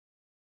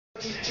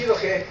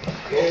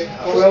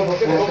12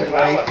 o'clock at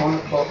night, 1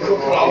 o'clock at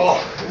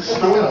night.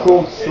 Stone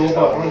cold sober,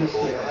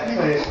 honestly.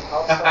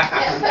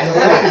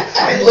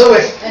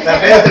 Lewis!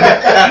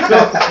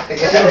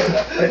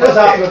 It does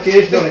happen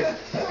occasionally.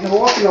 You're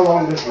walking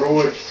along this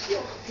road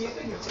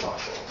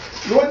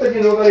that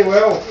you know very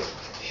well,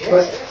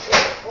 but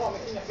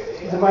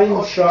the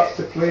mind starts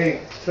to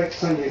play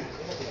tricks on you.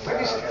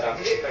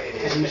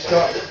 And you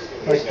start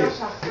thinking,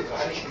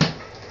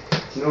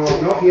 no,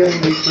 I'm not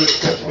hearing these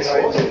footsteps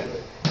behind me.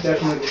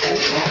 Definitely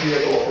I'm not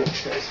hearing these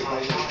footsteps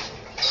behind me.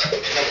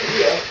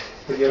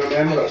 But you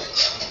remember,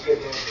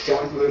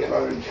 don't look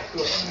round.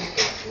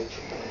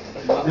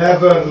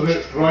 Never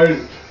look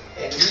round.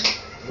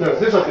 Now,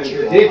 this is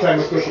in the daytime,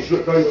 of course, you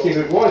look round and see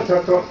who it was,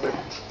 but never look round.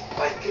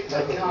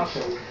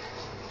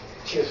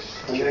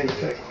 And then you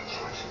think,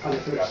 and the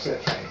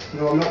footsteps.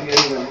 No, I'm not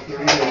hearing them. You're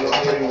really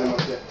not hearing them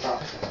as they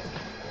pass.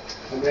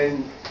 And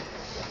then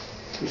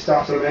you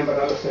start to remember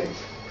other things.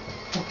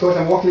 Of course,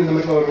 I'm walking in the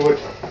middle of the road.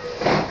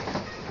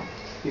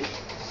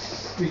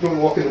 You don't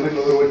walk in the middle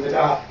of the road in the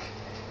dark.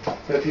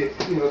 But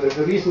if you know,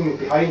 the reason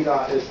behind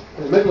that is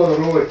in the middle of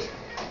the road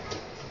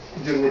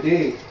during the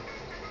day,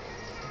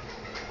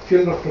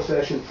 funeral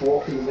processions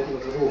walk in the middle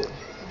of the road,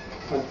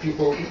 and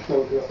people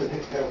go up and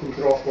help them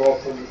drop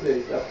off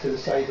up to the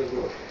side of the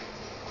road.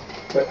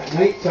 But at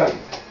night time,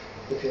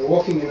 if you're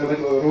walking in the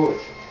middle of the road,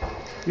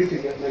 you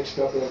could get mixed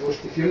up with a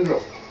ghostly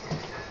funeral.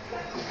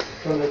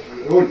 Turn out on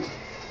your own.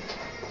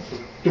 So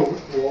don't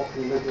walk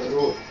in the middle of the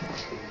road.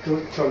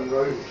 Don't turn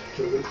round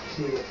to look to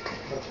see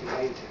what's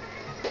behind you.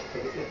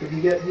 But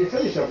you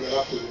finish up your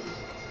afternoon.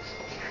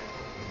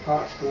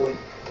 Heart's going.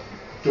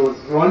 Don't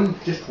run,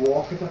 just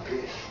walk at a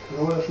pace.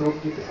 No, there's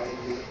nobody behind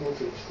you. There's no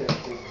footsteps.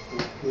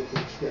 No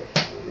footsteps.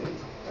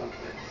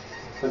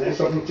 And then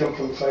something jumps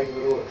on the side of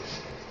the road.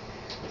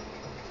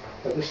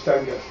 At this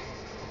time you're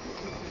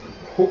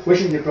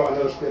wishing you brought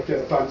another spare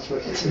pair of pants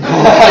with you.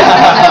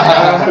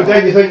 But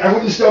then you think, I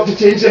wouldn't stop to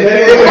change them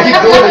anyway, I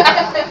keep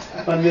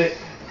going. And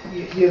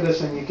you hear this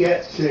and you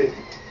get to,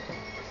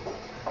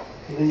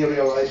 and then you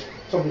realise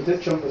something did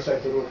jump on the side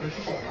of the road. This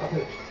is what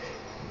happened.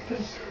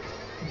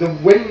 The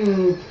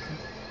wind,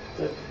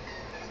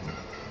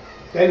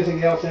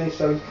 anything else, any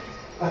sound,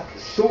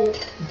 so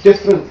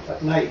different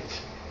at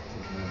night.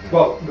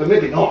 Well,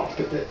 maybe not,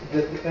 but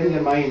in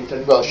your mind.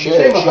 And well, sure,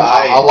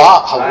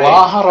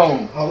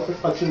 Hallowe'en.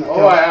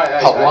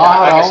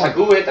 Agus a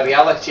gúid a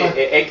reality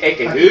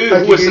ag a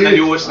gú was in the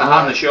news na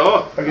hana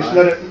seo. Agus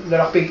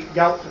na big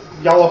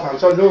Ghaldhealtachd.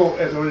 So no,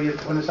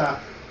 when it's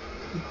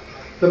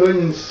the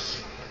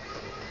moon's,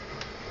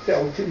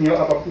 you know,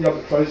 up the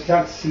clouds, you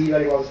can't see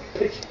very well. It's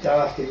pitch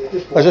dark, and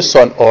I just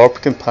saw an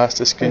orb come past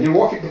the screen. And you're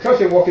walking, because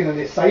you're walking on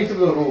the side of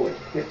the road,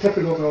 you're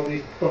tripping over all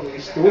these probably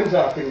stones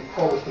that have been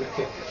always going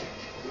to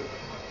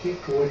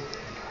keep going.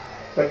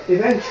 But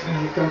eventually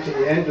you come to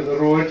the end of the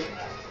road,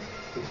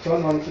 you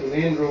turn onto the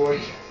main road,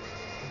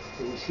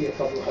 and you see a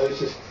couple of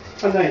houses.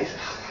 And then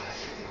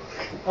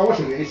I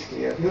wasn't really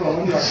scared. No,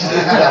 I'm not.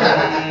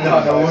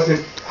 No, I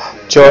wasn't.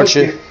 George,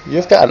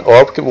 you've got an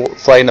orb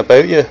flying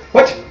about you.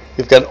 What?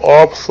 You've got an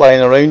orb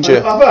flying around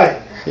you. Have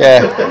I?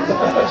 Yeah.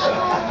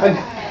 and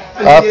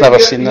I've never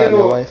seen that in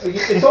my life.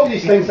 It's all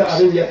these things that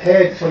are in your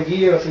head for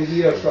years and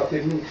years that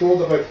they've been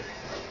told about.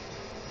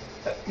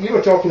 You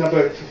were talking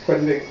about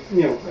when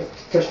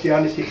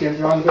Christianity came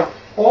around, but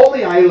all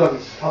the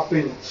islands have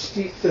been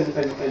steeped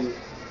in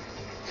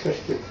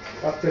Christian.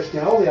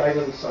 All the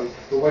islands on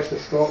the west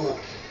of Scotland,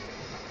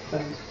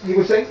 and you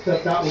would think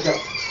that would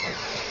have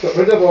got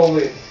rid of all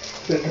the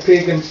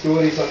pagan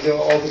stories and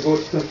all the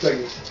ghosts and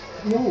things.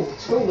 No,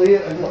 it's still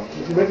there, and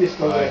it's maybe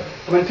still there.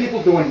 I mean,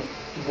 people don't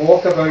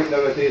walk about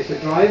nowadays; they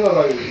drive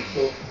around,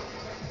 so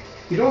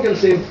you don't get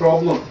the same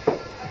problem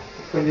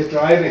when you're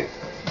driving.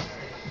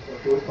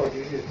 Or do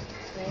you?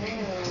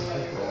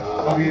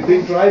 Have you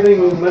been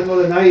driving in the middle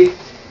of the night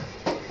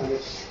and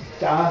it's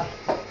dark,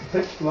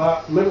 pitch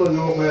black, middle of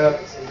nowhere,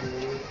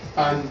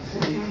 and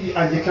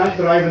you can't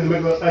drive in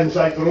the middle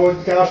inside the road,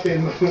 the car stay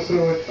in the middle of the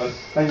road,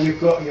 and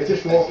you're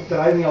just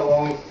driving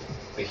along,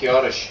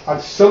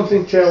 and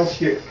something tells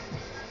you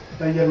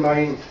in your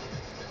mind,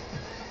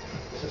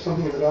 is there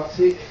something in the back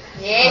seat?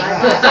 Yes.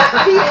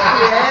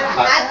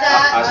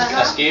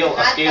 A scale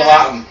at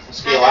him.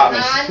 Tell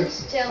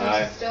me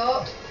to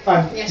stop.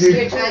 And yes, you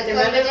had a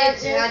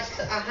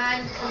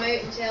hand come out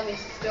and tell me to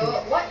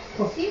stop. What?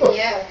 See?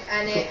 Yeah,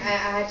 and I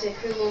had to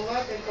pull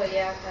over because I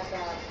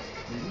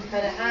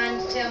had a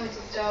hand tell me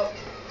to stop.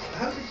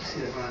 How did you see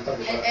the hand?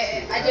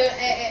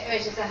 It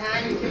was just a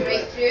hand came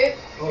right through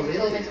and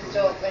told me to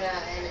stop when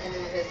and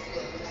then it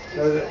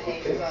was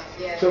ahead. But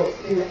yeah, so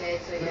ahead,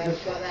 so yeah,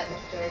 I've got that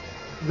job.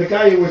 The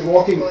guy who was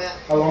walking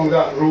along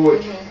that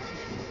road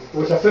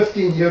was a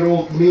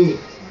 15-year-old me.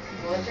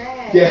 Was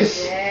it?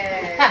 Yes.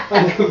 Yeah.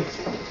 And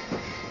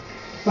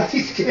I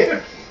was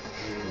scared.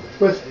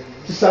 But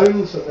the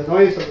sounds of the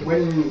noise of the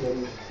wind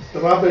and the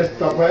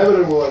rabbit or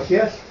whatever it was,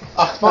 yes.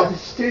 It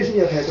stays in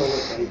your head all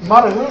the time.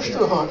 Maar hörst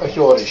du,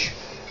 George,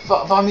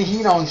 waar we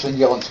hier aan zijn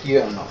Jans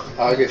hier nog?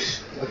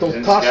 Agus.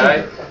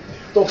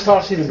 Tot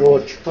Tarsin in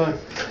Roach.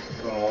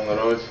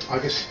 road.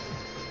 Agus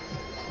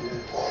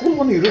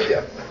chwlwn ni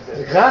rwyd,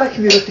 garach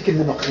ni rwyd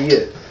yn yno chi,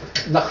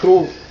 nach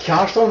rôl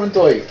Carston yn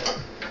dòigh.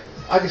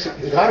 Agus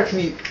garach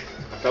ni I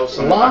felt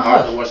something in my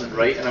heart that wasn't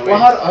right in a way.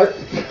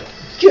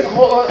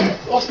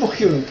 Os mag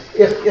jún,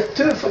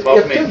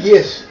 tyf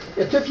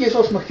yes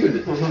os mag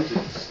jún.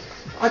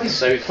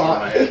 Agus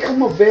ik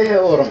kom op weg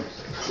orum.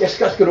 Yes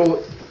gas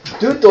gero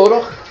doe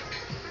dorch.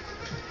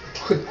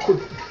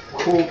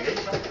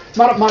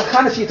 Maar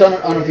gaan het niet aan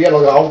een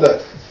veel oude.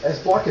 Es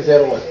blak is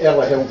erle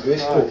heel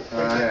geweest.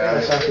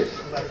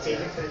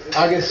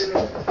 Agus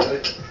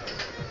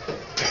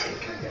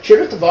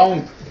Chur te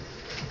bouwen.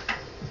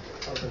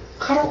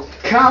 Garo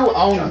kaal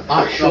aan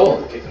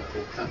achsho.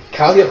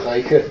 Kaal je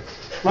geiker.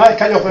 Maar ik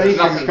kan je op een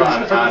Nothing but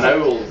an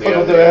owl.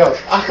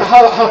 Ach,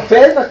 ha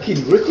verder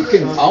kin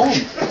rutiken aan.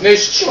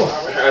 Nus,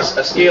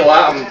 a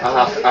Sgeulachdan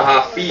a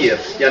ha fír,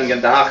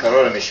 gan Deagh ar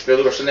orm is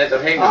spil o'r sy'n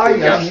edrych hyn o'r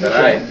gast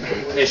ar ein.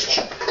 Nus,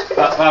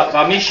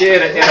 va mi sé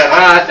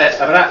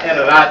a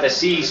rad a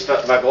sís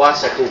va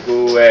Glasgow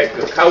go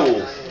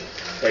cawl,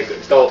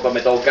 va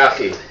me dol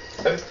gachi.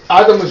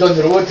 Adam was on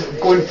the road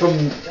going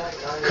from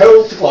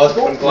Cowell to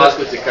Glasgow. From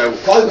Glasgow to Cawl.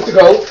 Glasgow to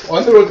Cowell,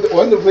 on the road,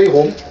 on the way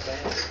home.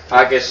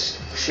 Agus,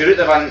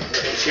 siarad van,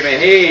 si me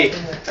hei,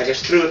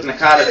 agus trúd na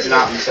carad yn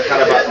apn, sa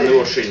carabat yn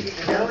nŵr sy'n.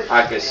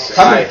 Agus,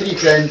 having 3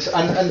 friends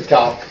and the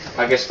car.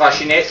 Agus, fa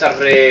sy'n etar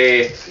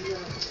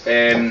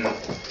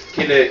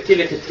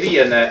Cile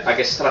Trían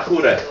agus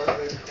Strachúra.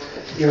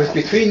 It was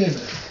between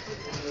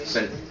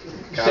St.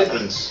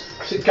 Catherine's.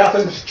 St.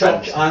 Catherine's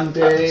Church and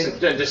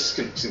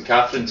St.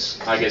 Catherine's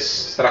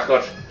agus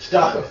Strachur.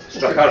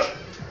 Strachur.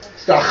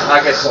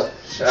 Agus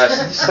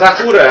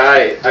Strachúra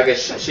ai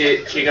agus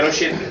si garw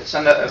si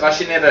fa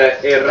sy'n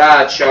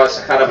rad sio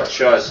sa charabat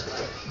sios.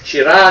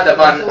 Si rad a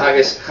fan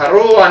agus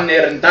charoan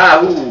yn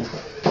dahw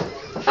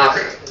ach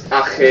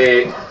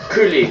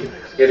Chluich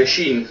y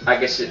sin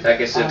agus y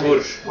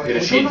bwr y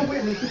sin.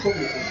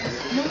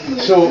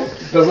 So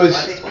there was,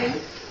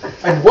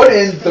 at one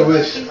end there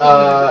was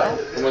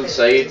One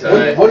side,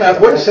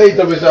 one side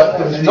there was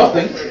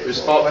nothing. It was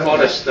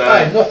forest.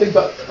 Nothing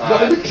but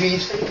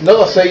trees.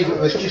 Another side it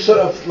was just sort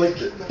of like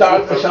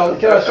dark for some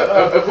kind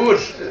of Y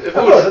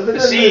bwr, the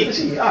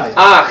sea.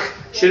 Ach,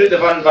 siarad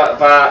fan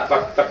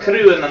fa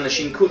crywyn yn y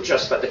sin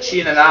cwtchos, fa y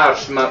chyn yn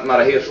ars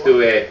mae'r hirtw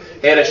y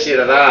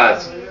sir yr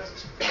ad.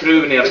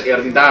 Crywyn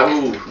yn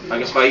dahw,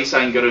 agus fa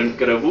isa'n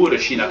gyda fwr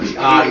y sin ac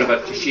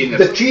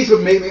the trees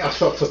would make me a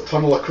sort of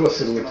tunnel across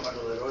the road.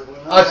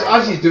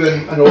 As you do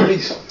in all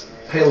these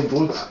Highland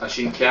roads. A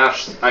sin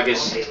cearst,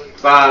 agus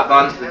fa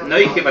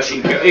neuche fa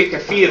sin euch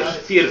fír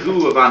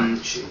gŵ fan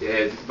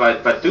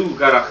fa dŵ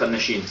garach yn y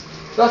sin.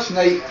 Last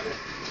night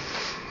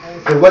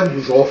the wind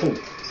was awful.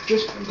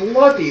 Just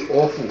bloody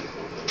awful.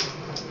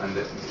 And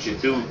she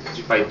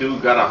fa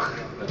dŵ garach.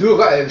 It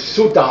was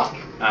so dark.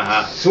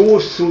 So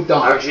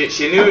dark.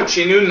 She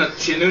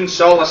nun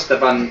solas da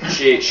van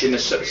she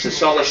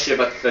solas she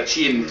bat the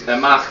chin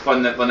mach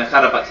van the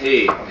carabat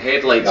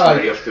headlights are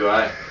here too.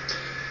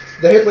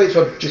 The headlights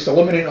were just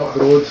illuminating up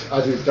the road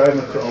as we were driving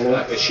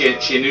along.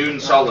 She nun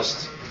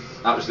solas.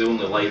 That was the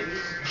only light.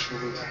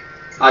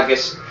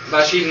 Agus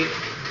va shin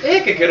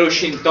eke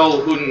keroshin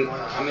dol hun.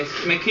 I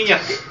mean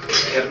kinyak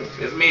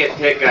me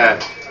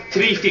take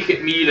 3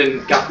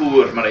 milen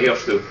gapur maar here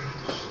too.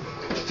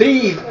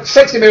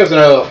 60 miles an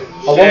hour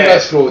along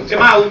this road.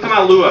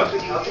 Gymal lua.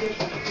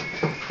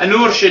 Yn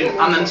o'r sy'n,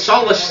 an yn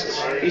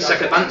solist,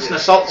 Isak y dans na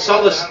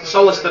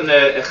solist yn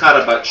y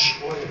charabach.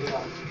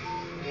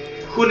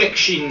 Chunnaic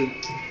sy'n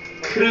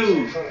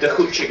crew dy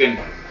chwtchigan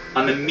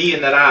an y mi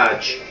yn yr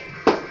age.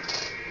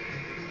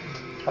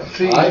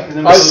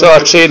 So a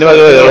chain of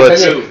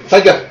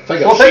Figure.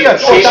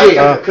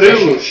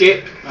 Crew,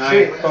 shape.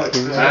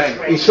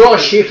 He saw a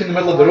shape in the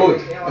middle of the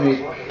road.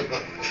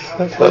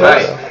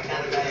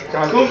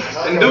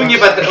 Yn dwi'n i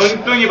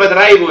bad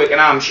rai fwy gan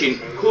am sy'n,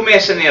 cwm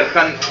es yn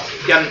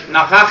gan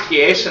nach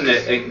es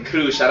yn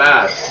crws ar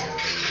ad.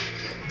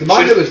 The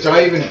man that was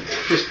driving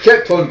just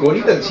kept on going,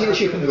 he didn't see the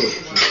shape in the road.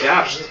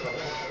 Iarst.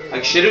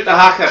 Ac siarad a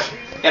hachar,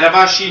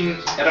 fa sy'n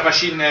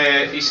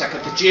Isak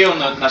at y geo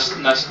nas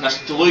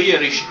dlwyr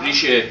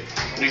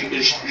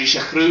rys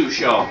y chrw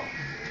sio.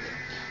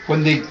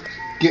 When they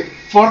get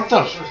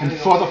further and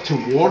further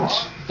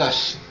towards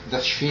this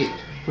shape,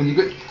 when you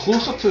get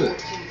closer to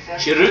it,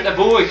 siarad a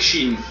bwyd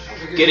sy'n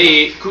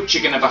gyda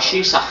cwtchig yn y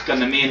basisach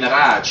gan y main yr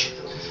age.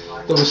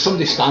 There was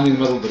somebody standing in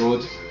the middle of the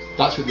road.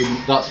 That's what they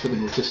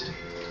noticed.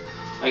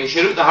 Ac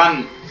siarad a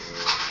han,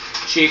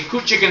 si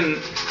cwtchig yn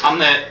am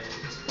y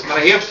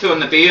mae'r heirtw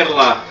yn y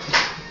beirla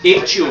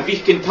eitiw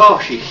vicyn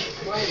toshich.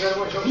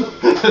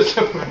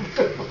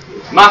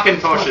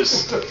 Macintoshes.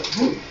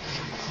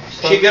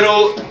 Si gyda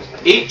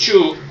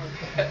eitiw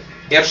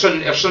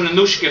airson y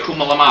nŵsge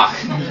chwmal amach.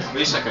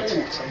 Fes ac at.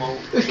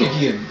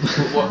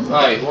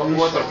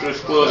 Waterproof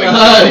clothing.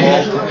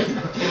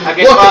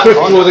 Waterproof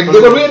clothing.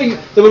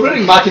 They were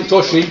wearing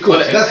Macintosh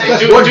raincoats.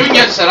 Dwi'n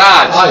yet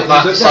sarad.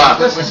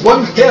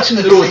 One person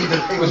in the road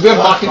was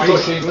wearing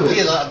Macintosh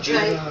raincoats.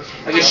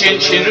 Agus sin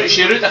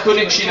rwyd a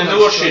chwnig sin yn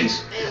o'r sin.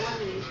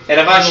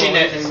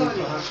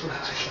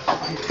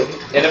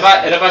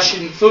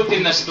 sin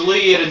fútin na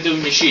Sgeulachdan an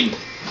dúne sin.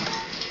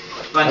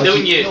 Van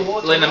dúne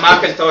le na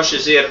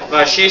Macintoshes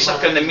va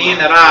séach an na mian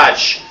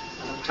aráid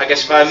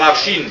agus va mar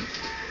sin.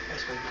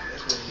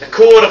 Na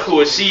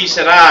cuideachd sís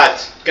aráid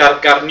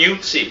gar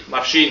niútsi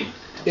mar sin.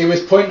 He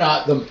was pointing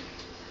at them,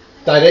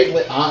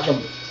 directly at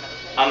them.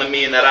 An na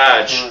mian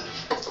aráid.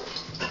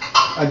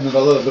 In the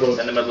middle of the road.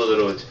 In the middle of the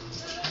road.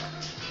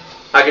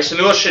 Agus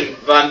nuair sin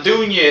van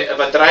dúne a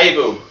va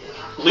dreibu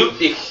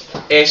Leòdhais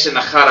airson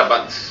na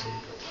charabant.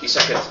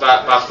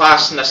 Va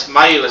fast na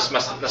smaile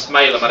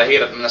mar a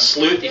héad na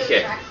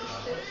Chluich.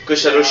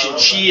 Gus a sin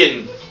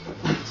sin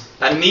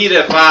a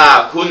níre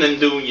va chun an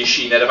dúne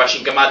sin va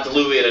sin gamad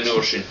luir an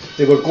nuair sin.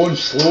 They were going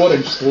slower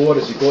and slower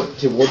as he got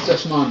towards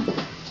this man.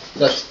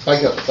 This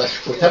figure, this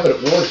whatever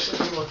it was.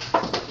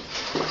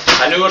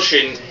 A nuair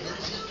sin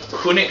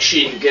Chunnaic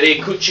sin gyré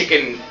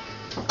cuideachd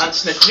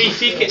ans na trí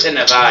ficit in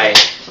a bhai.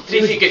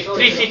 Trí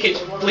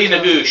ficit blin a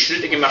gúis,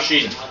 rúdig mar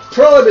sin.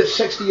 Probably about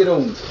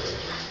 60-year-old.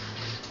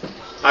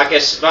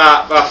 Agus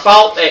va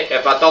falt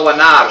va dal an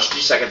áras,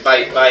 dísagad,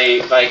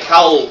 by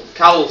cal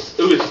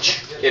Oidhche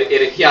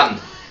a chean.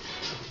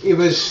 He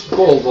was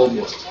bald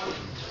almost.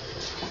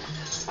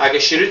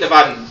 Agus si rúd a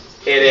van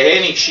a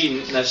hénig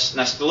sin na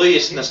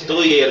Sgeulachdan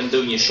an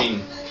dúne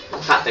sin.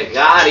 Hat a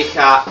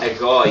gáiricha a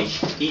gáidh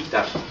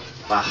ítar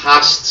va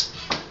hast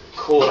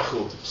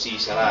cuideachd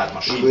sís aráid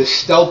mar sin. He was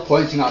still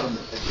pointing at them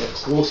the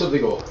closer they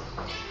got.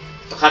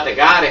 Hat a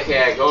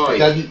gáiricha a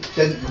gáidh.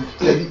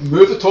 Didn't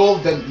move at all,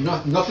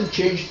 nothing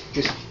changed,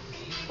 just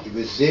he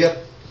was there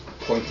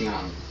pointing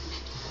at him.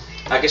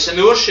 Agus an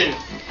nuair sin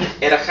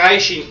a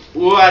chaidh sin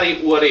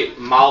uari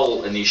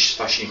mal an is,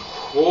 va sin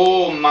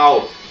cho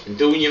mal an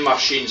dúne mar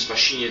sin, va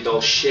sin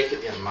dal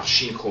sécad mar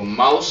sin cho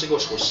mal sa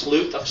gos, cho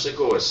slúteach sa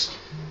gos.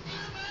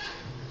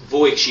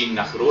 Bhuaigh sin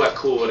nach roa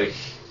cuireach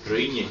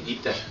rinn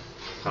ítar.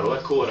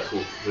 Roa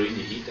cuireachd rinn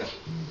ítar.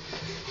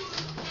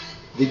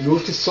 They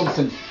noticed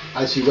something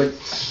as he went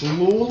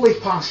slowly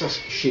past this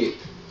shape,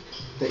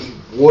 that he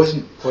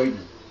wasn't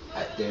pointing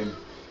at them.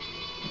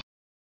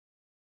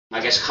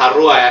 Agus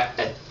charoa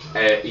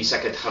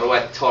ísagad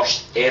charoa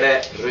tost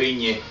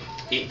rinn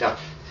ítar.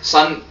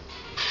 San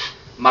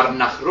mar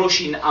nach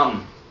rosin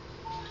an.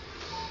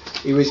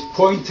 He was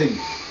pointing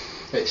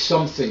at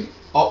something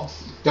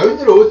down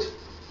the road,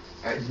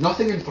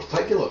 nothing in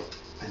particular,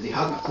 and they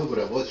hadn't a clue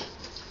where it was.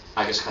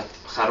 Agus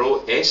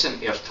charo airson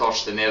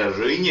tost rinn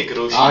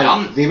rosin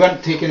an. They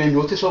weren't taking any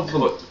notice of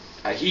them.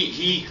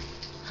 He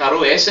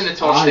charo airson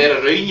tost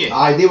rinn.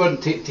 Aye, they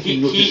weren't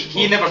taking notice.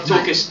 He never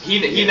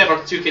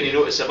took any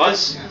notice of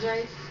us.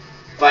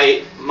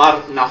 By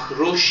mar nach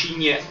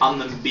rosin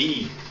an an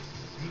bee.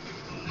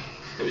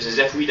 It was as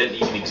if we didn't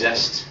even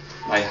exist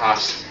by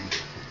hast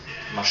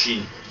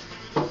machine.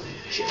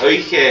 Si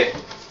oidhche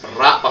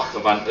rapach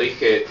van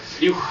oidhche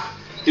fluch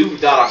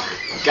dúdarach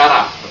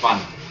gara van.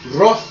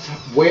 Rough,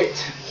 wet,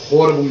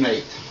 horrible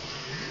night.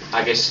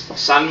 Agus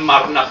san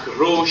mar nach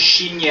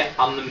rosin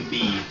an an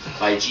bee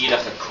by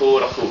bhideoathan a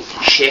cuideachd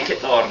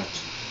sécad orn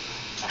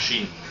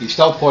machine. He's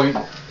still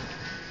pointing.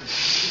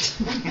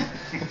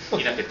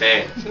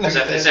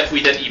 As if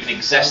we didn't even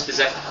exist, as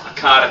if a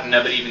car had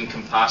never even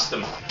come past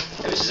them.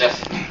 It was as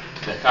if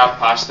the car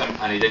passed them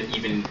and he didn't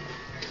even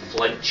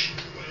flinch.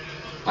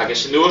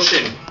 Agus nuair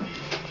sin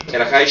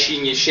a chaidh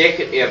sin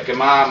sécad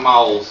gemá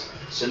mal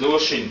sa nuair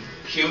sin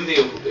hiúnda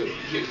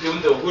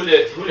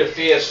thula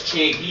férs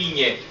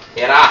chéghine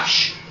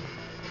ash.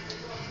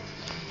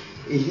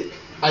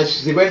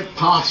 As they went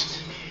past,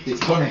 they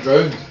turned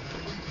round.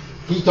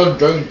 He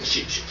turned round.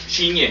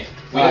 Sinne.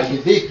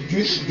 They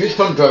just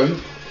turned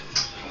round.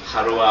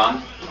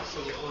 Haroan.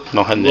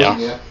 Nog in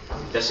there.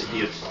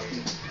 Disappeared.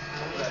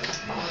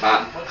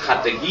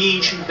 Had the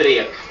gien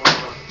break.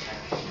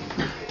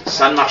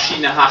 San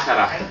machine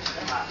hachara.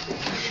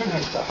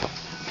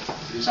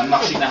 San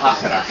machine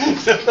hachara.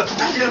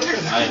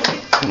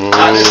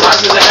 That's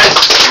as it is.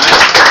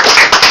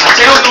 I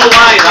tell no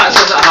lie, that's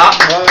as it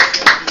happened.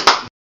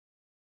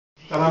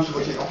 Daar hebben ze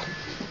wat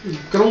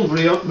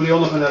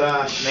grondbriljonnen van de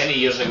raas. Many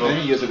years ago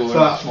in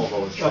a small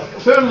village.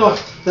 Verder nog,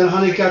 dan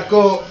had ik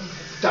go,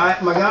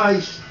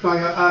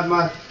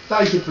 maar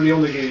tijdje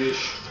briljonnen geweest.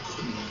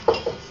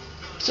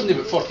 Something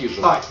about 40 years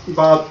old.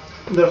 Maar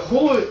de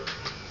goede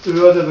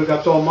woorden we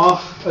gaan toch maar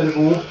een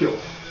woordje.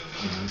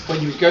 When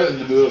you was out in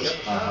the moors.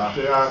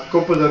 Ja,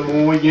 koppen de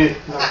mooie,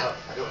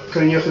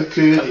 kun je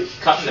gekeurig.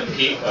 Cutting the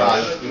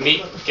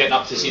meat, getting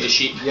up to see the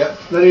sheep. Yep.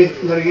 Dan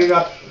je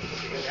gaat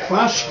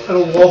vast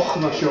een loch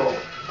naar zo.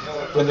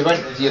 When they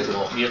went near the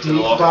loch. Near to the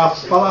log. Daar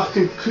palacht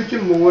een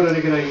kutje moor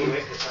en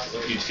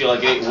You'd feel a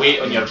great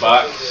weight on your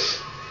back.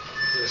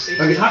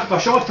 Maar je had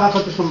pas short had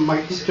het van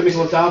maar te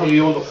middel daar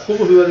de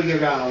goede woorden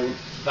gegaan.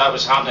 That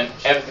was happening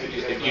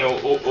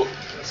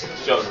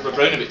so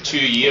around about 2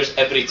 years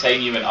every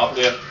time you went up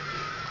there.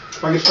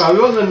 Maar je zou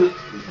wel een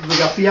we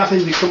gaan via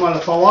in die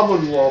komen van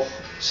labben loch.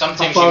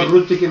 Sometimes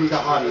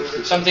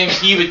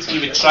he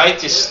would try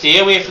to stay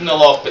away from the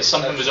loch, but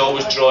something was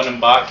always drawing him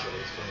back.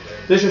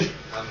 Dus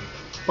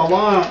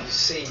Bala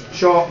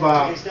shot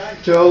by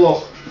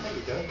Chuala.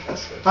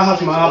 I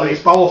had my abbey,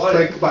 Bala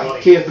big by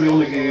Kate the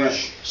only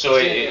goose. So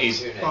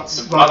his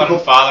mother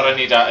and father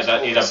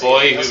had a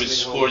boy who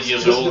was 4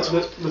 years old.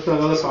 With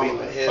another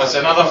family. It's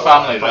another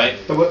family, right?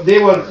 They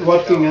were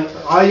working at,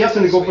 I had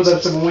to go for the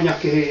Oidhche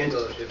Haoine.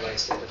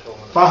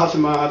 I had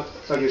my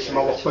agus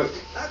Malach big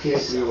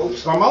Kate the old.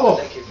 So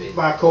Malach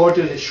by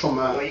Oidhche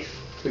Shamhna.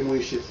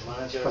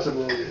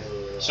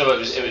 So it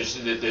was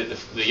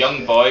the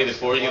young boy, the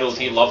 4-year-old.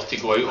 He loved to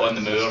go out on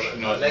the moor.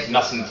 You know,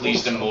 nothing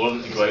pleased him more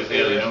than to go out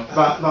there. You know.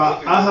 But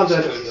I had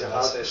a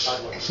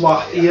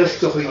slag ears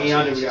to go in.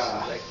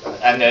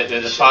 And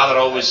the father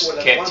always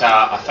kept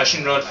a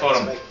fishing rod for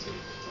him.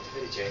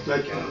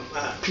 Like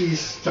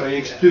peace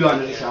strings,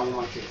 200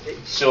 Shamhna.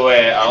 So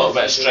a little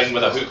bit of string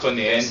with a hook on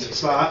the end.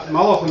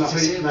 Malach and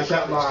I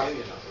kept my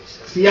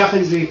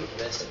Fiachin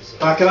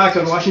back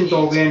in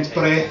Washington again,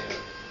 pray.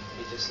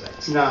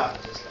 Nah.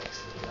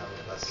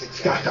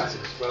 Scatter.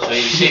 So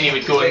you saying he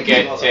would go and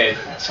get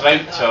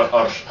trout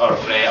or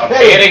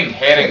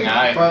herring,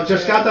 aye. Well,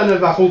 just scatter and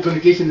the whole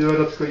congregation knew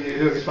that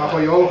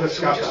because you all have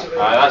scatter.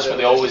 Aye, that's what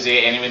they always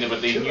ate anyway.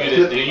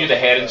 They knew the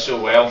herring so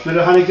well. So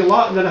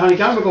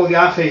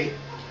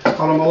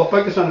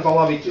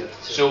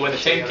when the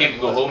time came to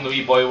go home, the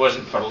wee boy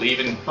wasn't for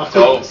leaving at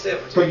all.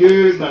 For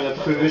you, then the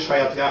food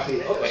fired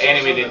gaffy. But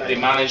anyway, they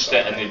managed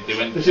it and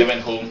they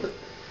went home.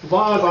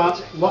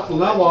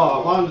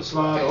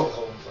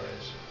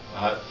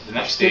 The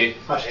next day.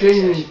 After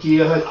dinner.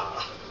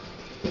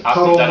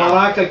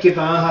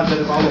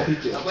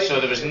 So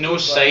there was no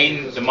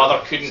sign, the mother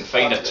couldn't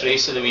find a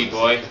trace of the wee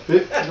boy.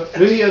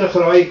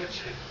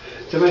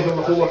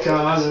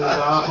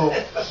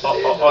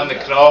 On the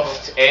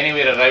croft,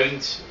 anywhere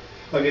around.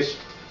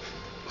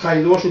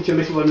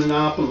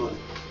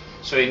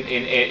 So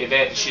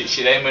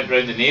she then went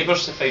round the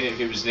neighbours to find out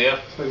who was there.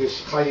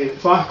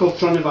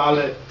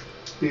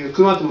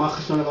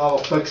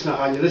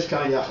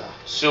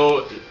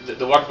 So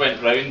the word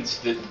went round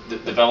the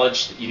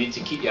village that you need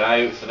to keep your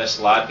eye out for this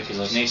lad because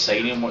there's no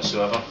sign of him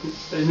whatsoever.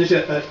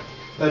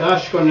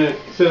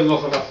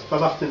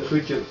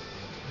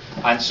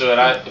 And so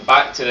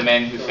back to the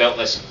men who felt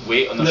this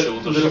weight on their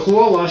shoulders.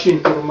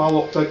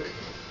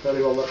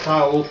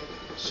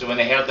 So when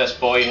they heard this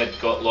boy had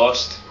got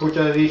lost,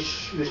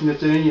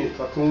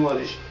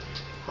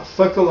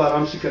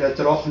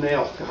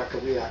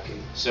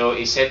 so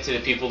he said to the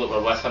people that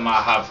were with him,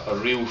 I have a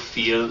real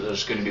fear that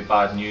there's going to be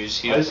bad news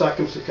here.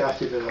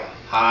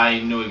 I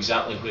know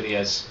exactly where he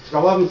is.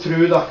 And the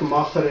three of them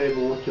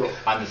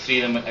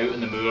went out on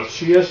the moor,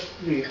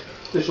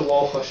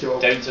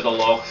 down to the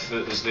loch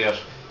that was there.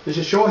 When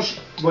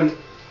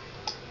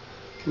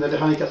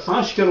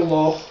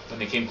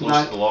they came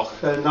close to the loch,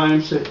 when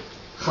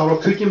he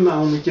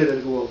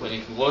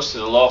came close to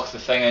the loch, the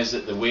thing is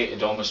that the weight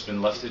had almost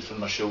been lifted from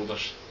their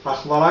shoulders.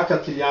 But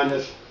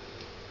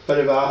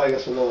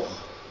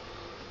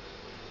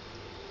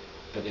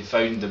they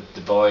found the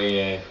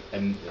boy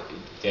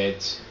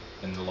dead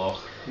in the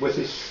loch. With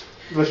his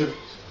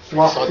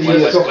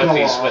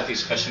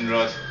fishing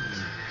rod.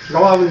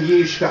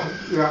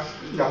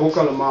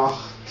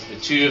 The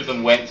two of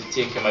them went to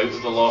take him out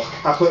of the loch.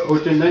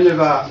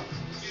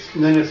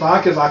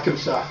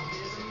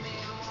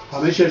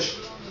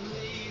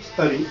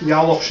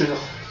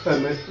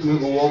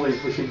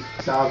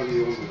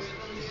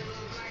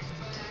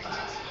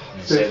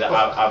 Say that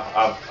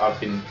I've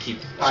been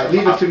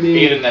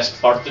bearing this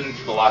burden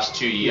for the last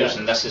 2 years,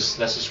 and this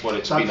is what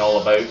it's been all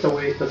about.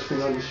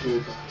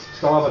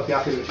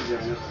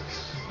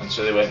 And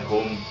so they went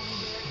home.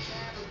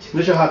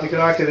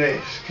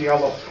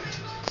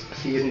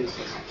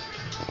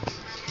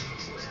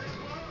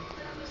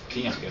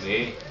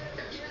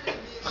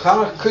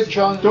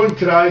 Don't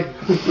cry.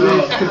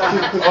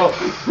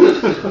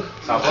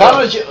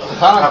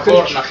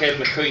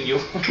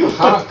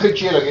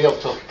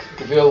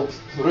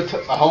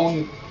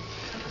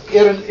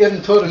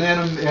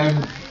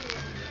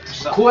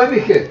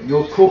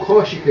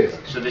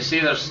 So they say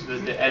there's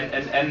in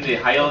the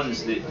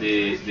Highlands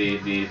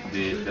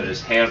there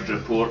is heard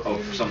report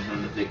of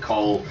something that they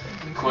call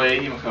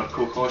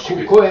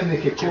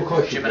Chunnaic or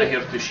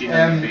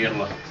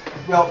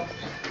well,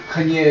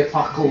 can you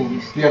tackle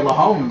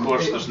Leòdhais? Of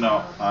course there's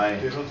not.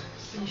 Aye.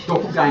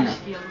 Doppelganger.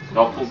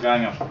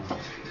 Doppelganger.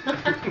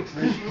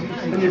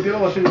 Can you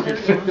Biologie?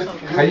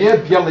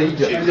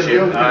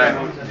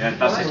 Ja,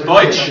 das ist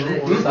Deutsch.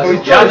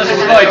 Ja, das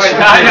ist Deutsch.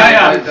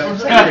 Ja.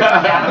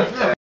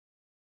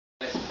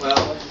 Well,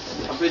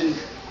 I've been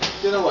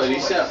doing a lot of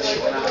research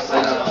and I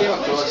came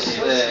across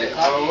the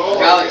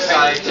Gaelic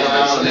side of a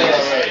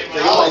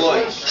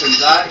lot of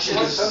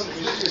transactions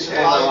in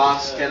the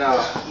last kind of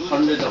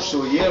 100 or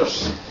so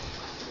years.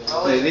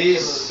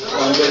 These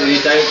I'm going to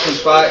read out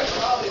comes back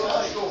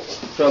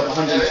from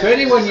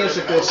 121 years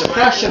ago, so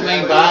cast your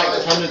mind back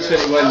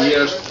 121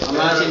 years,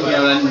 imagine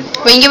you're in...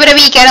 Will you give it a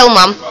wee girl,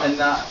 Mum? In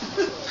that...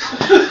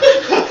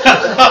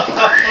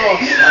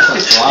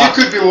 You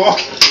could be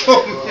walking.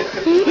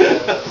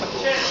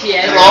 She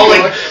is.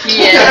 Rolling.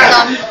 She is. I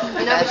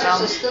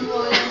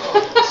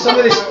some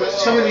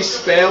of these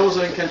spells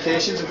or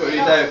incantations I've got to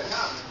read out,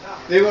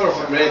 they were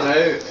read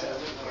out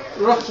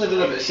roughly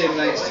about the same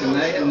night as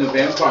tonight in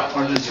November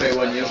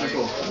 121 years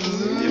ago.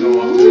 You know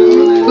what I'm saying?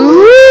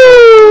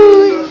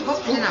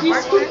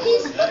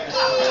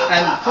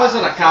 And because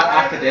of the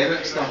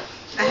academic stuff,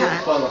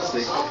 fall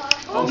asleep.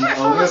 I'll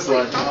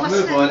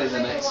move on to the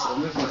next.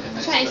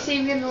 Trying to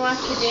say we're no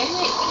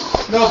academic.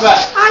 No, but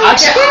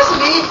Excuse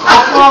me.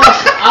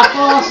 I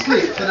fall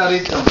asleep when I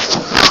read them.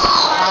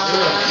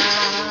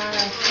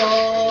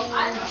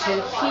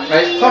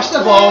 Right, first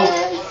of all,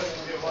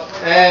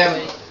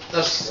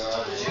 there's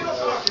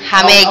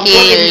How many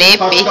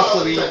first couple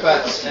of wee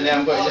bits, and then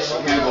I'm going to just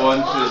move on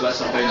to the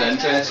bits I found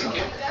interesting.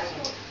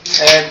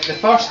 The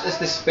first is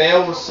the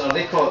spells, or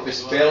they call it the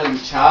spelling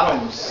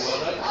charms.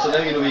 So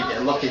now you know where you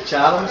get lucky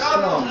charms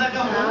from.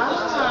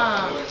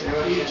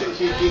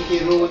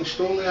 J.K. Rowling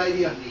stole the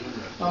idea.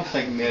 I'm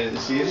thinking more of the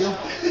cereal.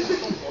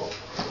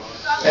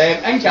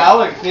 In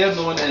Gaelic, they're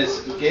known as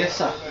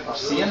Geasa or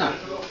Sienna.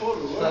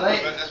 Is that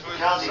right?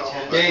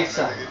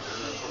 Geasa.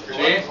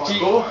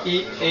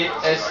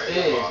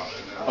 G-E-A-S-A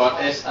or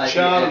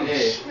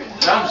S-I-E-N-A.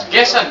 Charms,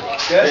 Gessen.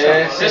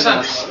 Gessen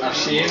or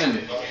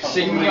Shannon.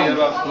 Singing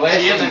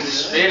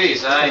blessings.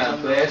 Fairies, aye.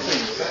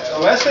 Blessings.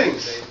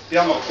 Blessings.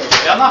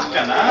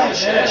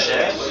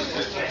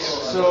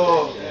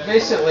 So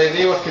basically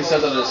they were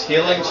considered as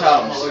healing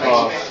charms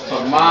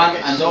for man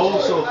and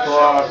also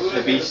for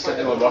the beast that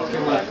they were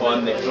working with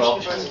on the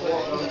crop.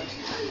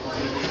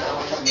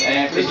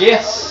 The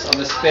guess or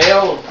the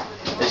spell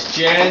is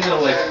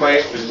generally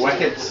quite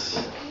wicked.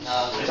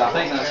 So I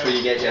think that's where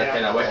you get your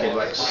kind of wicked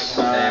witch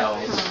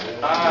spells.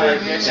 Larry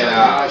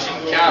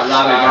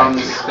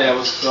Burns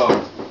spells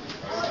from.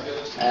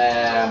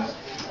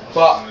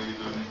 But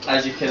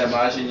as you can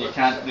imagine, you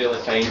can't really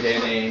find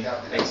any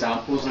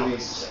examples of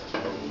these.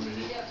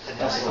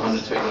 This is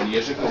 121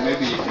 years ago.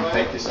 Maybe you can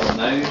find some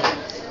now.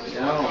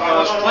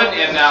 Well, there's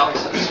plenty in that.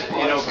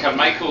 You know,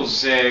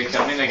 Carmichael's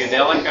Carmina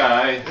Gadelica.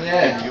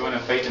 Yeah. If you want to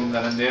find them,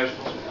 they're in there.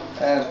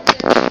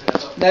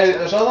 Now,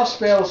 there's other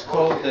spells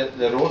called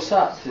the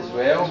Rosat as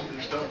well.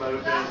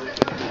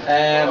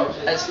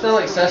 It still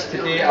exists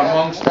today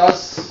amongst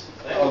us,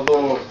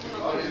 although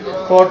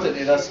according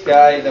to this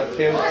guy, they've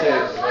failed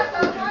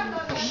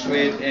to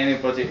persuade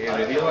anybody to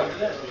reveal it.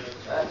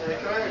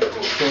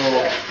 So,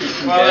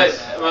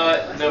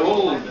 the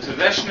whole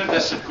tradition of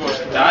this, of course,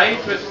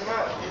 died with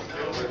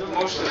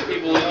most of the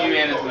people who knew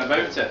anything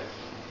about it.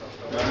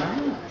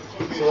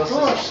 So this is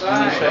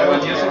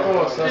 121 years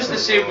ago. So Just the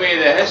same way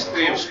the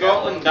history of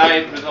Scotland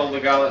died with all the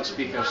Gaelic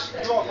speakers.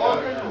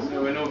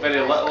 We know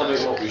very little about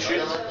what we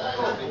should.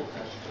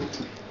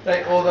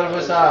 Right, well there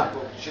was a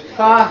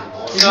That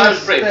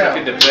was pretty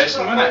freaking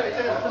depressing, wasn't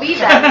it? Leave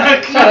it.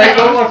 Alright,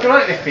 well we're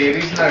going to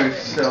fairies now,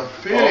 so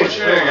Fairies,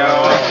 sure you go.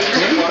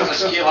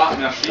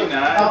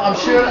 I'm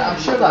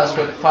sure that's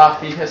where the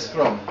Farfie is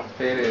from,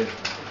 fairy.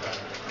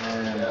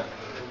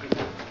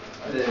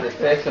 The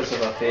feathers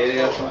of a fairy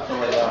or something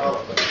like that.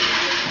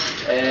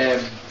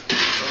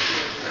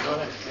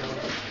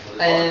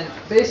 And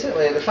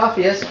basically the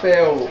Farfie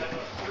spell,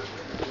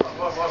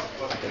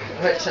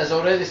 which as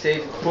already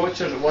said,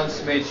 poachers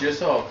once made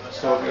use of.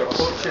 So if you're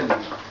poaching,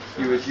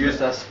 you would use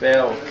that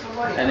spell,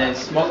 and then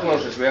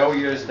smugglers as well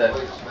used it.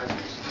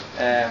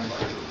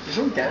 You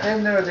don't get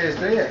them nowadays,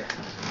 do you?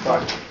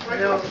 But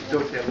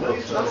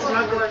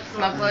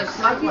Smugglers.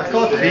 it's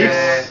called thieves.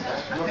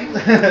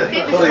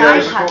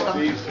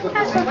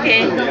 That's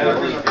okay.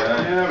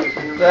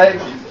 Right,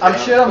 I'm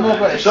sure I'm not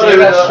going to say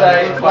this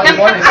right, but I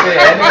want to say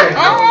it anyway.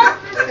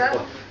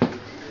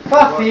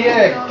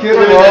 Farfie,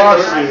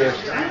 curwars,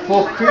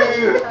 foku,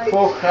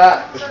 fochat,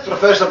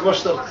 Professor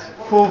Mustard.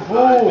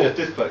 fovo,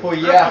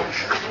 foyak,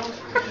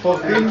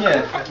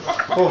 fogunje,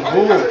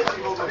 fovo,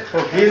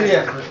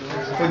 fogilje,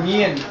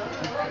 fonien,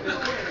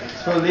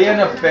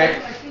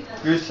 folenofek,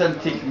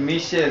 gusantik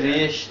misje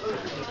reest,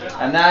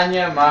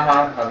 ananya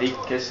maha havik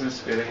kissen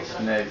spirit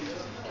sneud.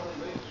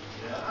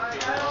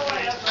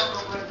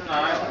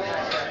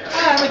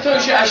 We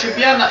told you I should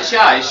be on that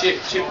shy. She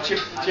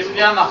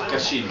be on that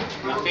cashin.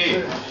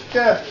 Okay.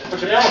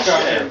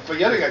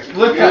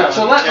 Look at,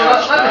 so let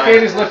the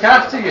fairies look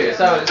after you, is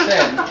that what it's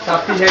saying?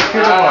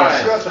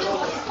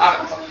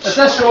 Is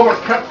this Robert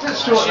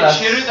Cryptid wrote this?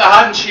 She wrote the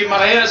hand, she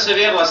married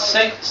severe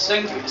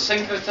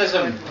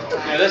syncretism. You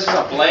know, this is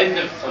a blend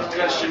of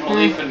Christian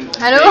belief and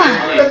I know.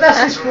 pagan belief. But this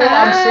is what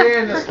I'm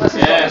saying, this is what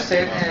I'm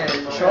saying to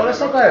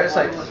Shorris about. It's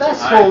like,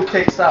 this whole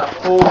takes that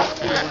whole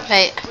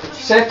Right.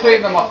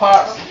 separating them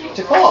apart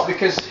to thought,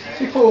 because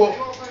people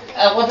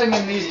are living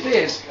in these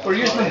days, we're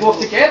using them both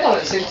together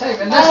at the same time,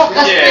 and this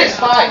dates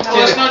back to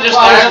It's not just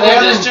what I was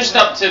Ireland, learning. it's just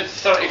up to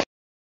 30.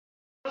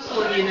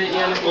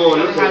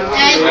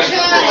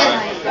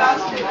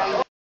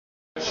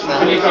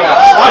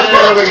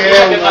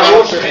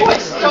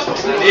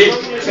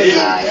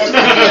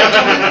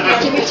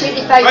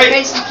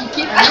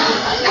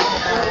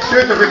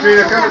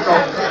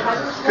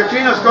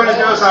 Katrina's going to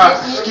do us a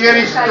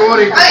scary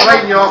story to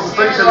frighten you off and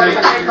finish the night.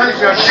 Finish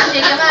your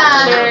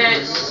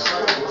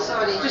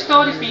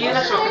story for you,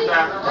 that's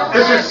what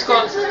This is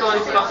Scott's story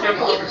for us.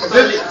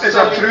 this is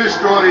a true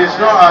story. It's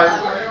not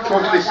a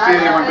totally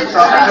scary one, but it's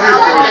a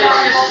true story.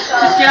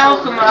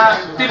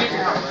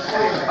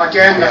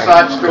 Again, the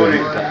sad story.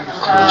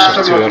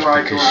 Closer to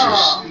her because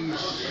she's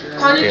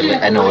fairly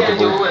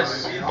inaudible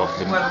above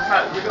them.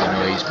 The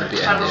noise would be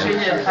in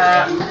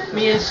there.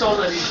 Me and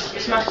Solid.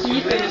 It's my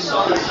keeping and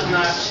Solid and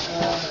that.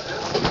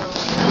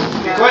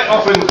 We quite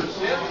often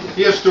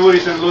hear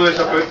stories in Leòdhais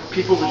about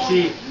people who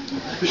see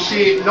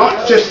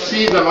not just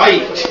see the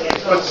light,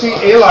 but see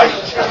a light.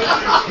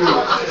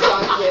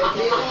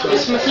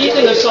 It's my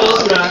keeping and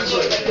Solid and that.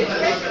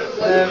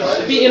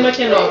 Be in my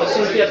canal,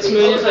 so we get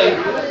smooth out.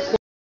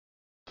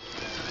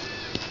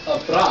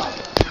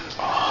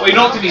 Well, he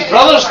knocked on his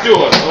brother's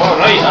door. Oh,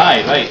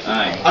 right.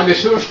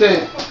 Agus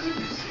húrste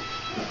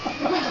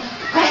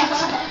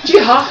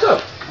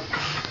Deagh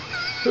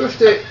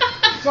húrste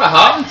What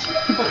happened?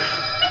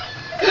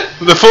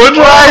 The phone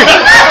rang!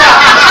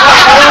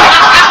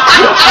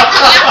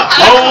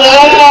 Oh,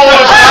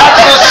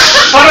 that's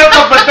the spirit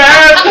of the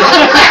dead!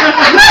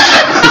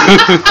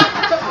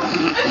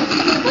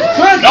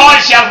 No,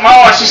 it's your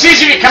mother. She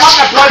says you can come up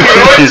the bloody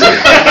road.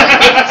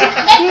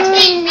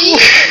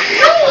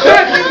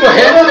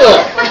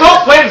 Stop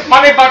playing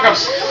funny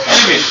buggers.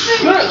 Anyway,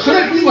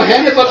 Chluich niet maar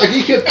hen, maar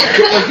ik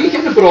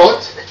heb de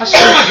brood. I saw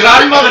my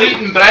grandmother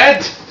eating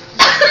bread.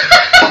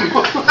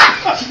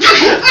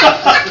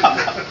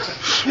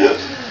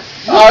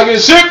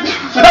 Agus Soup!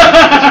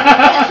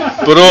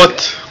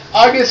 Brood.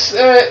 Agus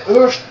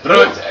húrst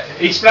Brood,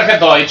 ich spreche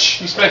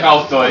Deutsch. Ich spreche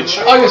auch Deutsch.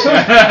 Agus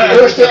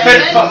húrste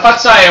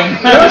Verzeihung.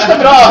 húrste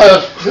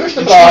braher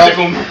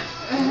Entschuldigung.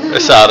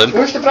 Saren.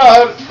 húrste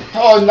braher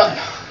oh na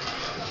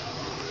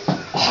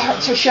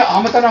so shit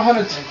I'm at a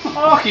hundred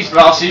Oh, he's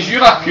brasses.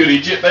 You're a pure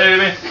idiot,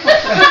 baby.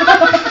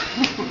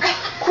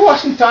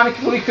 Quasn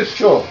tonic Lucas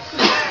show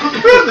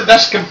Where did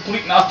this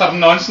complete and utter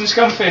nonsense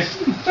come from?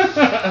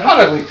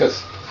 Hanna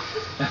Lucas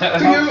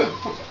do you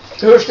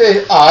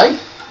húrste I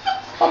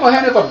I'm a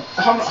hen of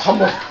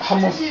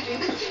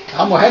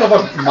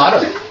mara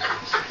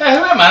Hey,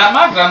 wait a minute,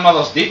 my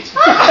grandmother's dead.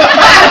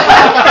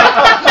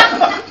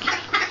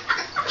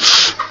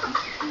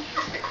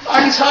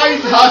 Agus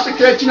haid has to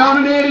catch on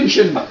an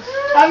airson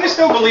And they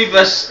still believe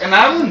this in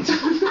Ireland.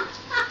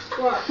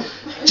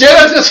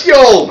 Gerard the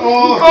Skull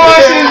Oh,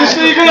 I see,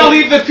 so you're going to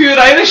leave the pure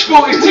Irish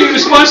folk to take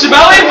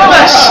responsibility for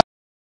this?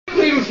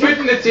 Leaving food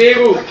on the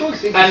table.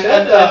 And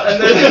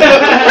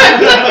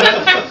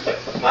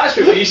that's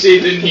what we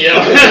said in here.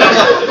 I've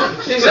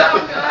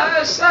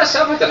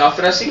had enough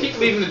of this. You keep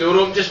leaving the door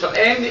open just for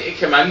anybody to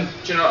come in.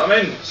 Do you know what I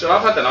mean? So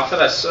I've had enough of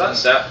this. So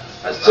that's it.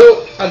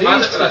 So, I'm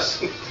mad at this.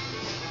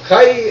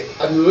 Gai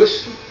a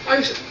nuas,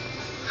 agus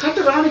gaat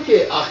er aan een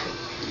keer ach,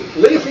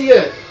 leef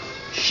je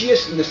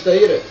schies in de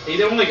steden.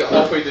 He only got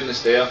halfway down the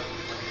stair.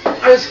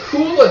 Als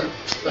cool a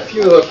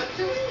few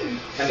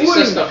And his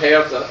sister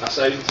heard a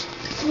sound.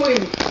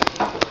 Foin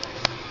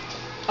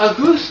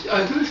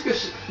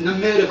Augustus na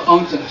meer of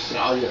ounce in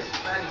Australia.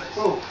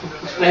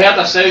 They heard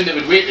a sound that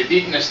would wake the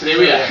dead in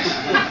Australia.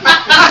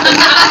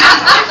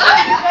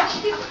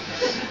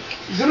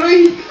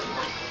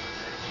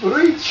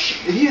 Right,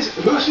 hier is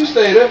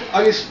Huisensteden,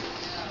 agus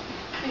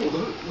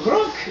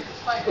rock.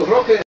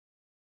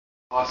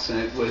 And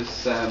it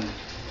was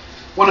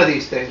one of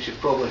these things you've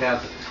probably heard.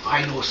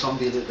 I know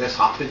somebody that this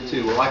happened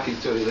to. Well, I can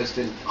tell you this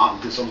didn't happen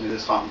to somebody.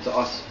 This happened to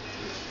us,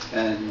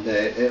 and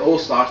it all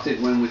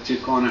started when we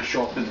took on a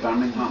shop in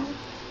Birmingham.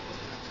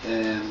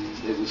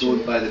 It was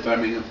owned by the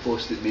Birmingham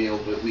Posted Mail,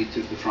 but we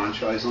took the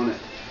franchise on it.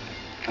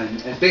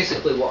 And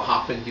basically, what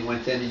happened? You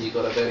went in and you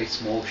got a very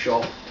small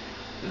shop.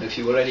 And if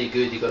you were any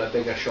good, you got a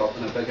bigger shop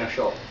and a bigger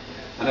shop.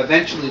 And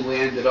eventually we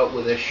ended up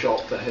with this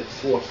shop that had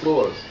 4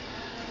 floors.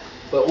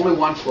 But only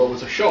one floor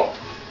was a shop.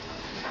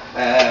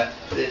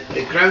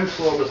 The ground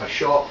floor was a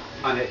shop,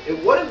 and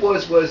what it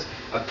was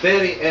a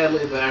very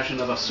early version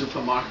of a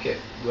supermarket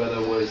where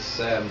there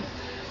was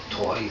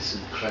toys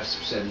and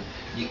crisps, and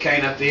you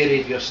kind of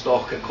varied your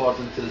stock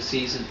according to the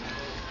season.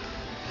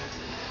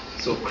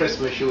 So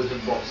Christmas you would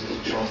have boxes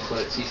of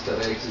chocolates, Easter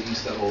eggs,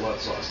 Easter, all that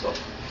sort of stuff.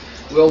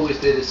 We always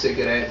did the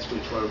cigarettes,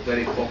 which were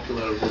very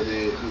popular with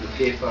the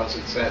papers,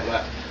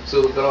 etc.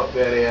 So we got up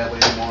very early in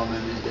the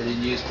morning and did the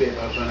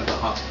newspapers around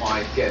about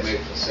 5:30, get them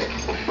out for 6.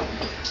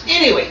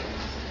 Anyway,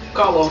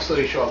 cut a long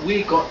story short,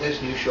 we got this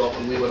new shop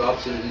and we were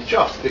absolutely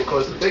chuffed,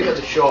 because the bigger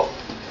the shop,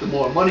 the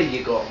more money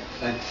you got.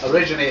 And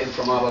originating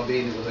from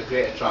Aberdeen, it was a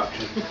great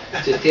attraction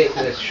to take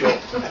this shop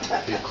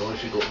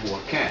because you got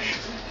more cash.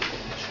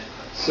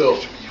 So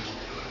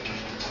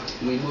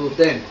we moved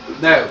in.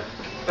 Now,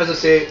 as I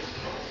say,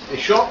 the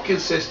shop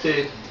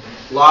consisted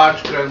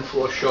large ground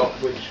floor shop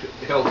which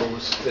held all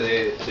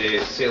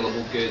the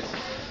saleable goods.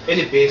 In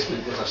the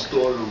basement was a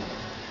storeroom.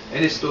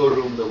 In the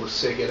storeroom there was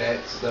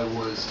cigarettes, there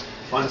was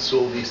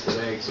unsold Easter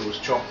eggs, there was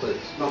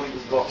chocolates,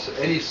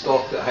 any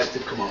stock that had to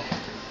come up.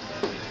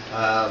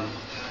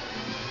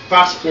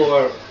 First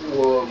floor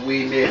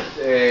we made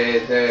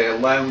the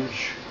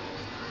lounge.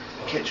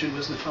 Kitchen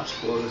was the first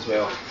floor as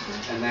well.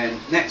 And then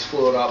next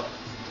floor up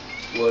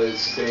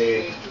was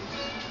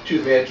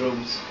 2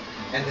 bedrooms,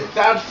 and the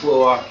 3rd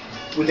floor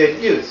we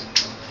didn't use,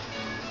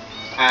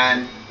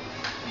 and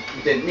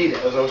we didn't need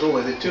it as there was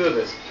only the 2 of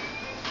us.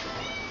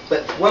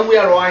 But when we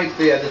arrived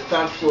there, the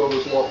 3rd floor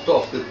was locked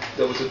off.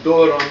 There was a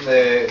door on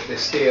the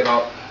stair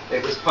up.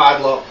 It was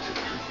padlocked,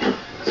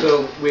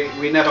 so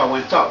we never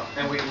went up.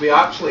 And we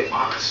actually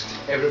asked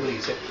everybody,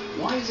 said,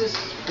 why is this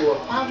floor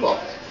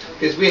padlocked?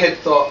 Because we had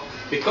thought,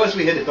 because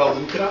we had a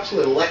building, we could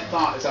actually let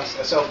that as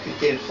a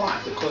self-contained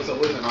flat because there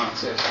wasn't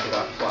access to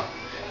that flat.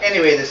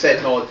 Anyway, they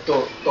said, no,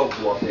 don't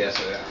go up there.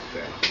 So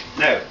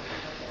now,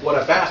 what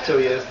I better tell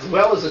you is, as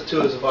well as the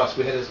 2 of us,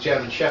 we had this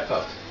German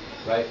Shepherd.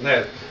 Right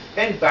now,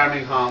 in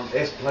Birmingham,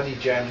 this bloody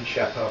German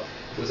Shepherd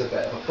was a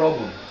bit of a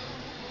problem.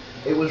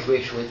 It was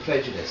racially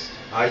prejudiced.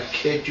 I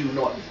kid you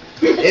not.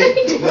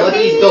 This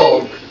bloody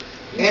dog,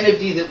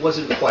 anybody that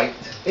wasn't white,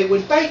 it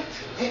would bite.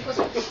 It was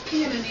a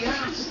pain in the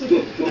ass.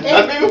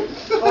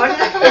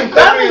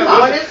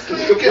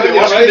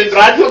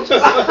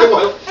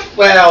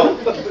 Well,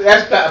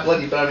 that's bit of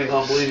bloody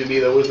Birmingham, believe me,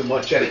 there wasn't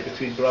much in it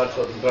between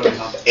Bradford and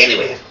Birmingham. But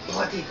anyway,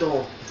 bloody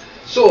dog.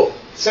 So,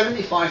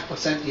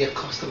 75% of your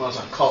customers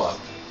are colour.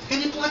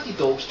 And the bloody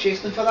dogs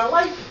chasing them for their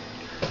life.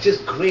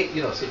 Just great,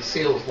 you know, so the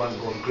sales weren't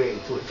going great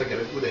until we figured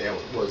out who the hell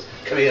it was.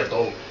 Come here,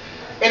 dog.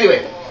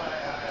 Anyway,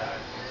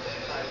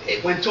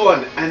 it went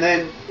on, and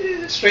then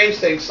strange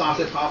things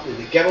started happening.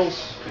 The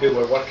girls who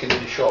were working in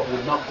the shop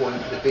would not go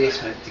into the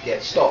basement to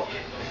get stock,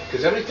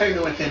 because every time they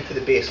went into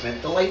the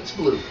basement, the lights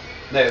blew.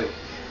 Now,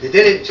 they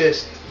didn't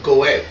just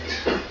go out.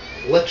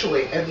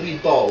 Literally every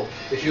bulb,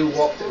 as you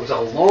walked, it was a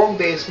long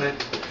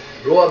basement,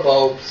 row of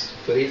bulbs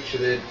for each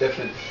of the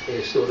different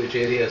storage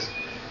areas.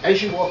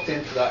 As you walked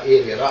into that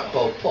area, that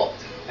bulb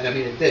popped, and I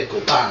mean it did go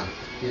bang,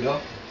 you know.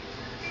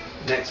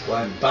 Next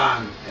one,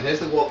 bang, and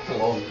as they walked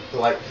along, the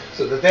light.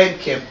 So they then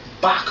came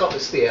back up the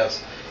stairs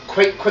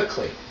quite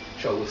quickly,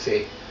 shall we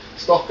say,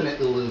 stopping at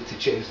the loo to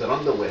change their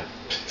underwear,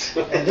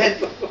 and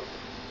then.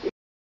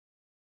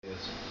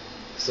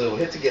 So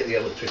we had to get the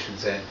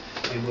electricians in,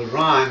 and we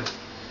ran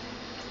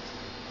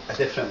a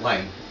different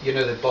line. You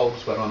know, the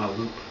bulbs were on a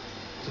loop,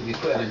 so we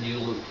put in a new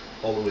loop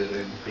all the way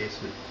around the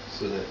basement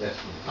so that this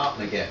wouldn't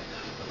happen again.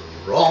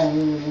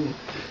 Wrong.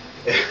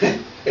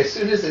 As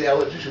soon as the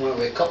electrician went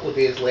away, a couple of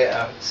days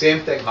later,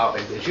 same thing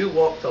happened. As you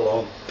walked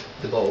along,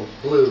 the bulb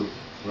blew,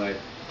 right?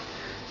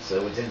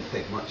 So we didn't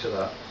think much of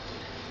that.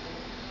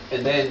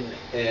 And then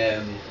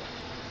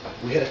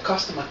we had a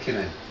customer come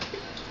in,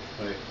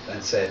 right,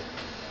 and said,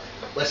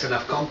 listen,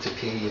 I've come to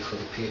pay you for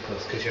the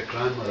papers because your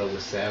grandmother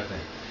was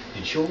serving,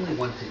 and she only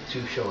wanted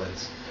 2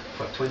 shillings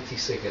for 20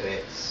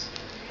 cigarettes,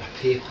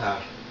 a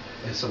paper,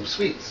 and some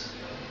sweets.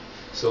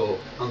 So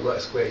I'm going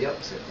to square you up.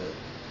 I said,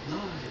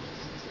 no,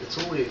 it's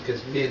only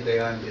because me and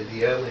Diane did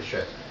the early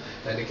shift,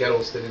 and the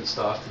girls didn't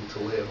start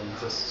until later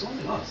on. It's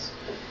only us.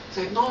 I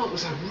said, no, it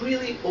was a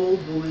really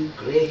old woman,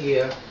 grey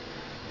hair,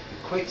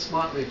 quite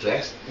smartly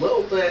dressed, a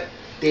little bit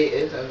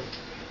dated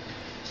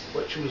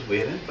what she was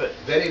wearing, but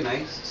very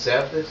nice,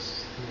 served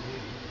us.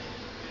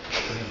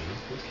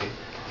 Okay.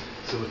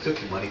 So we took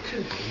the money,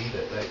 couldn't believe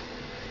it, right?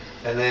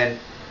 And then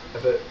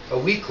about a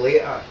week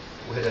later,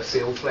 we had a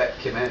sales rep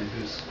come in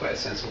who's quite a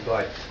sensible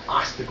guy,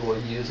 asked to go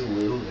and use a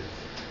loo.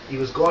 He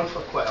was gone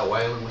for quite a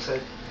while, and we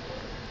said,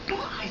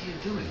 what are you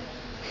doing?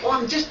 Oh,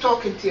 I'm just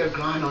talking to your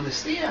gran on the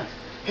stair.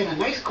 Had a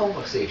nice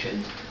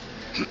conversation.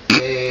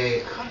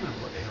 I can't remember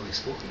what the hell he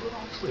spoke about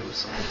actually. It was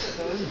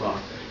something bar.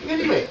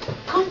 Anyway,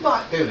 come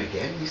back down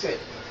again. He said,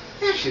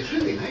 yeah, she's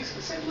really nice.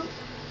 I said, look,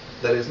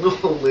 there is no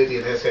old lady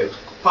in this house.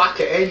 Pack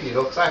it in, you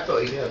know, because I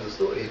thought he'd heard the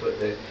story about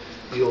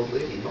the old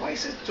lady. No, I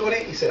said,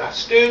 Tony, he said, I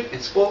stood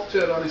and spoke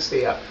to her on the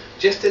stair,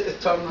 just at the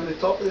turn on the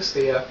top of the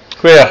stair.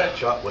 Where? I had a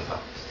chat with her.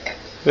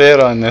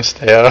 Where on the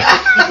stair?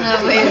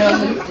 Where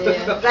on the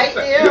stair? Right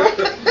there.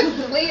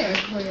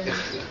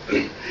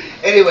 Where?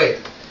 Anyway,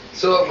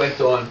 so it went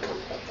on,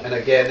 and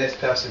again, this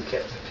person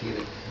kept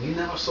appearing. We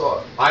never saw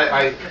it.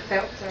 I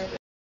felt sorry.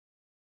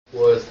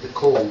 Was the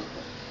cold.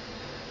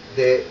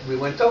 We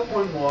went up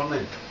one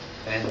morning,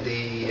 and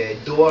the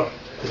door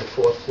to the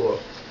 4th floor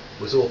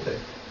was open.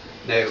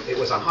 Now, it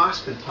was a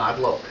hasp and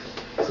padlock,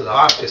 so the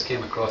hasp just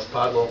came across,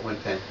 padlock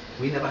went in.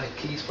 We never had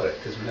keys for it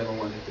because we never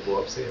wanted to go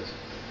upstairs.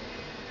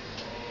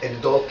 And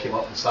the dog came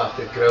up and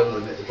started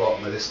growling at the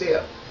bottom of the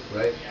stair,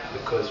 right?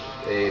 Because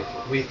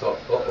we thought,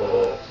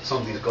 uh-oh,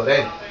 somebody's got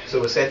in.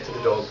 So we said to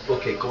the dog,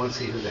 okay, go and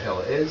see who the hell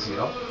it is, you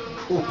know.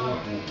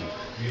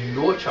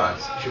 No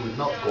chance, she would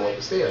not go up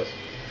the stairs.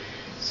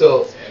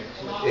 So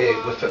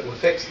we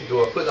fixed the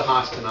door, put the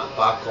hasp and that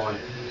back on.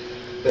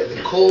 But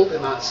the cold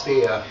in that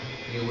stair,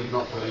 you would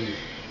not believe.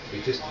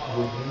 You just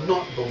would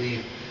not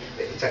believe.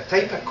 It's a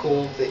type of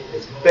cold that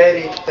is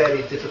very,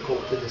 very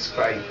difficult to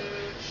describe.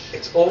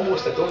 It's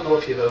almost, I don't know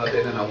if you've ever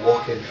been in a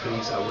walk-in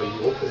freezer where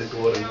you open the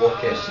door and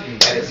walk in,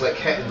 and it's like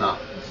hitting that.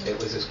 It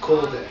was as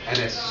cold and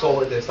as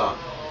solid as that.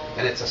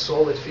 And it's a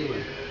solid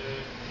feeling.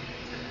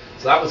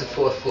 So that was the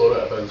 4th floor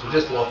out of bounds. We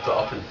just locked it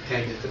up and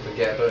pretended to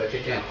forget about it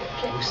again.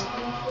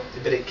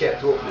 But it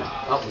kept opening.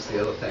 That was the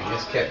other thing.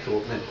 It kept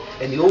opening.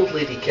 And the old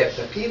lady kept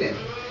appearing.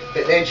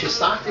 But then she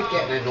started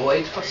getting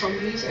annoyed for some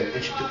reason,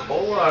 and she took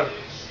all her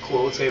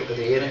clothes out of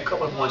the airing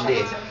cupboard one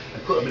day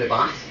and put them in the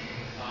bath.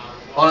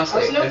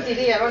 Honestly. I was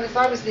there, honest,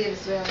 I was there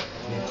as well.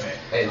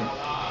 And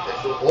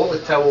all the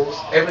towels,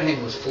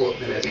 everything was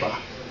floating in his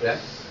bath. Yeah.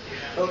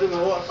 Filled in the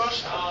water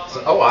first?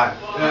 So, oh, aye.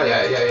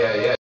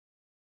 Yeah.